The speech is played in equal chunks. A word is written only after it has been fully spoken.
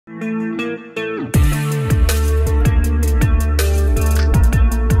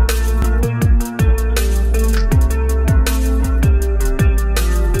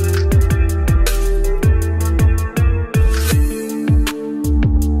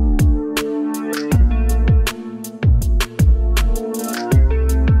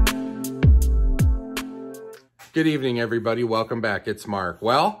Good evening, everybody. Welcome back. It's Mark.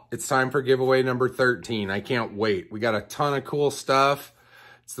 Well, it's time for giveaway number 13. I can't wait. We got a ton of cool stuff.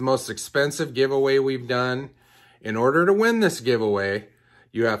 It's the most expensive giveaway we've done. In order to win this giveaway,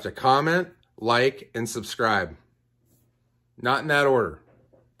 you have to comment, like, and subscribe. Not in that order.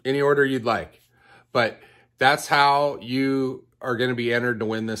 Any order you'd like. But that's how you are going to be entered to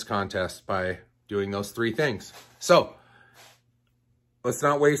win this contest, by doing those three things. So, let's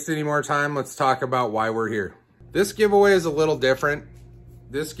not waste any more time. Let's talk about why we're here. This giveaway is a little different.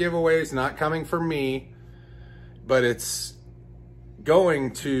 This giveaway is not coming from me, but it's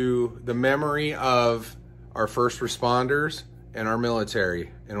going to the memory of our first responders and our military.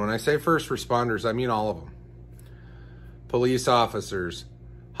 And when I say first responders, I mean all of them. Police officers,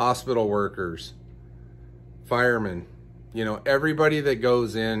 hospital workers, firemen, you know, everybody that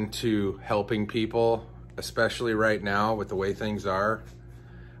goes into helping people, especially right now with the way things are.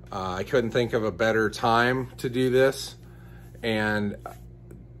 I couldn't think of a better time to do this. And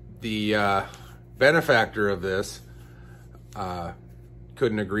the benefactor of this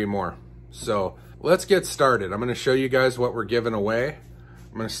couldn't agree more. So let's get started. I'm going to show you guys what we're giving away.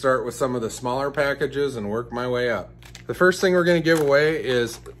 I'm going to start with some of the smaller packages and work my way up. The first thing we're going to give away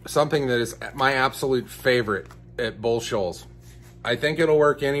is something that is my absolute favorite at Bull Shoals. I think it'll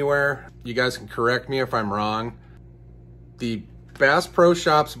work anywhere. You guys can correct me if I'm wrong. The Bass Pro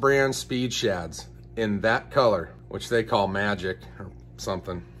Shops brand Speed Shads in that color, which they call Magic or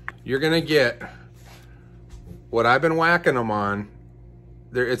something. You're gonna get what I've been whacking them on.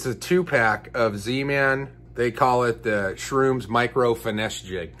 It's a 2-pack of Z-Man. They call it the Shrooms Micro Finesse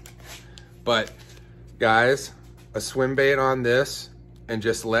Jig. But guys, a swim bait on this and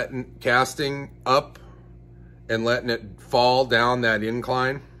just casting up and letting it fall down that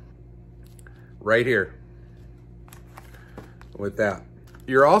incline right here. With that,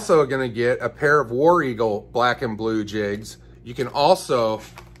 you're also going to get a pair of War Eagle black and blue jigs. You can also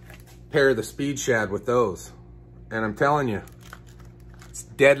pair the Speed Shad with those, and I'm telling you, it's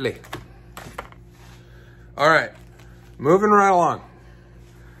deadly. All right, moving right along.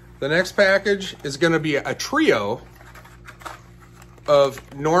 The next package is going to be a trio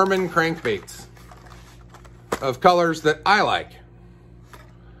of Norman crankbaits of colors that I like.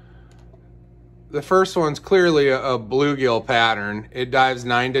 The first one's clearly a bluegill pattern. It dives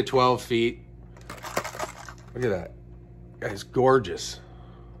 9 to 12 feet. Look at that. Guy's gorgeous.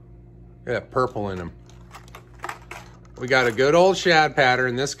 Look at that purple in him. We got a good old shad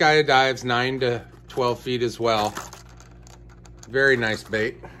pattern. This guy dives 9 to 12 feet as well. Very nice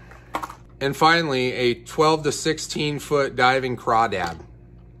bait. And finally, a 12 to 16 foot diving crawdad.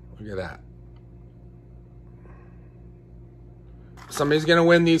 Look at that. Somebody's gonna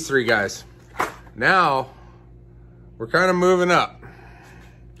win these three guys. Now, we're kind of moving up.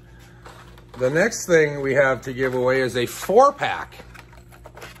 The next thing we have to give away is a 4-pack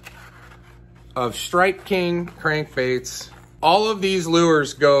of Strike King crankbaits. All of these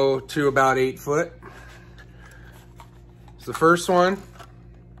lures go to about 8 foot. So the first one,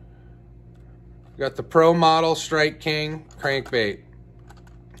 we got the Pro Model Strike King crankbait.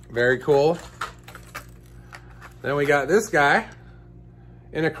 Very cool. Then we got this guy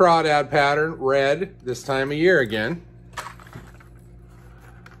in a crawdad pattern, red, this time of year again.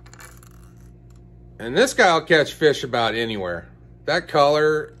 And this guy will catch fish about anywhere. That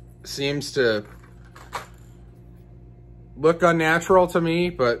color seems to look unnatural to me,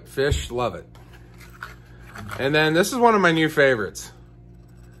 but fish love it. And then this is one of my new favorites.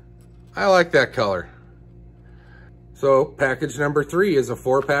 I like that color. So package number 3 is a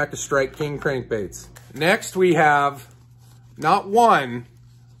 4-pack of Strike King crankbaits. Next we have not one,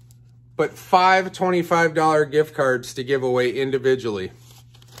 but 5 $25 gift cards to give away individually.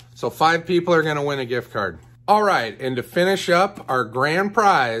 So 5 people are gonna win a gift card. All right, and to finish up, our grand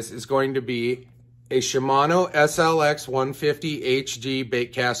prize is going to be a Shimano SLX 150 HG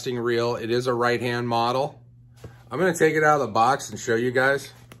bait casting reel. It is a right-hand model. I'm gonna take it out of the box and show you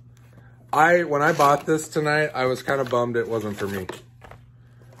guys. When I bought this tonight, I was kind of bummed it wasn't for me.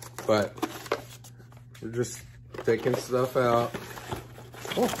 But we're just taking stuff out.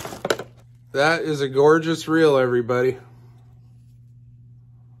 Oh. That is a gorgeous reel, everybody.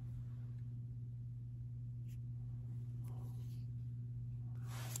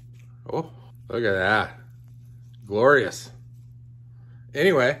 Oh, look at that. Glorious.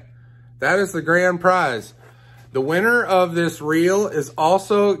 Anyway, that is the grand prize. The winner of this reel is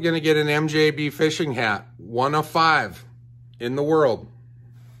also going to get an MJB fishing hat, 1 of 5 in the world.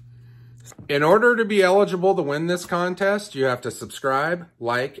 In order to be eligible to win this contest, you have to subscribe,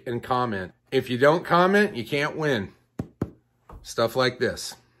 like, and comment. If you don't comment, you can't win. Stuff like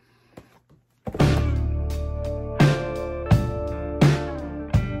this.